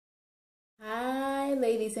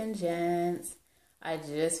ladies and gents. I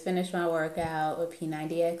just finished my workout with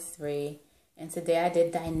P90X3, and today I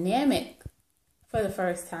did Dynamic for the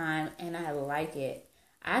first time, and I like it.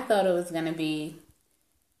 I thought it was going to be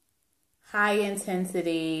high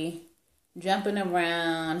intensity, jumping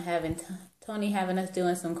around, having Tony having us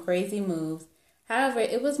doing some crazy moves. However,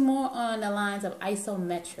 it was more on the lines of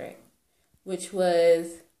isometric, which was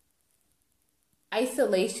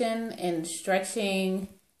isolation and stretching,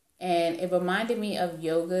 and it reminded me of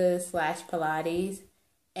yoga / Pilates.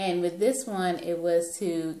 And with this one, it was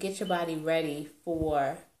to get your body ready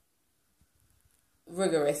for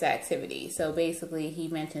rigorous activity. So basically, he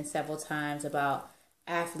mentioned several times about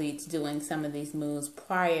athletes doing some of these moves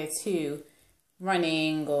prior to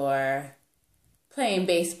running or playing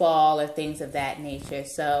baseball or things of that nature.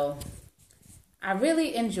 So I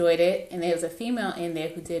really enjoyed it, and there was a female in there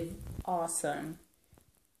who did awesome.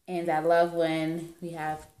 And I love when we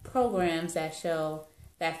have programs that show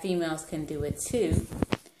that females can do it too.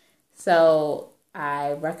 So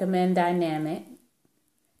I recommend Dynamic.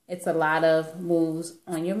 It's a lot of moves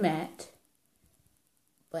on your mat,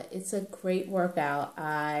 but it's a great workout.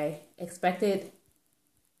 I expected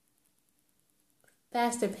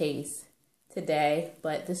faster pace today,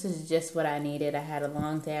 but this is just what I needed. I had a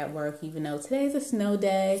long day at work, even though today's a snow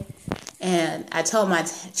day. And I told my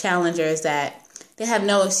challengers that they have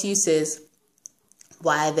no excuses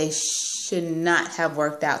why they should not have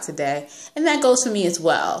worked out today. And that goes for me as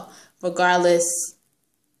well. Regardless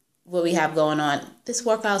what we have going on, this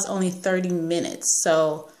workout is only 30 minutes,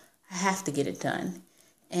 so I have to get it done.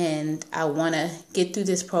 And I want to get through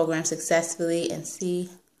this program successfully and see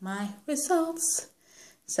my results.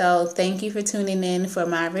 So thank you for tuning in for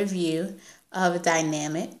my review of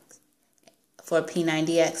Dynamic for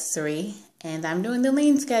P90X3. And I'm doing the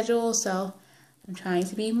lean schedule, so I'm trying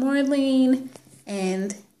to be more lean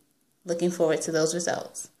and looking forward to those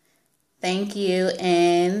results. Thank you,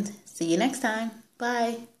 and see you next time.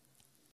 Bye.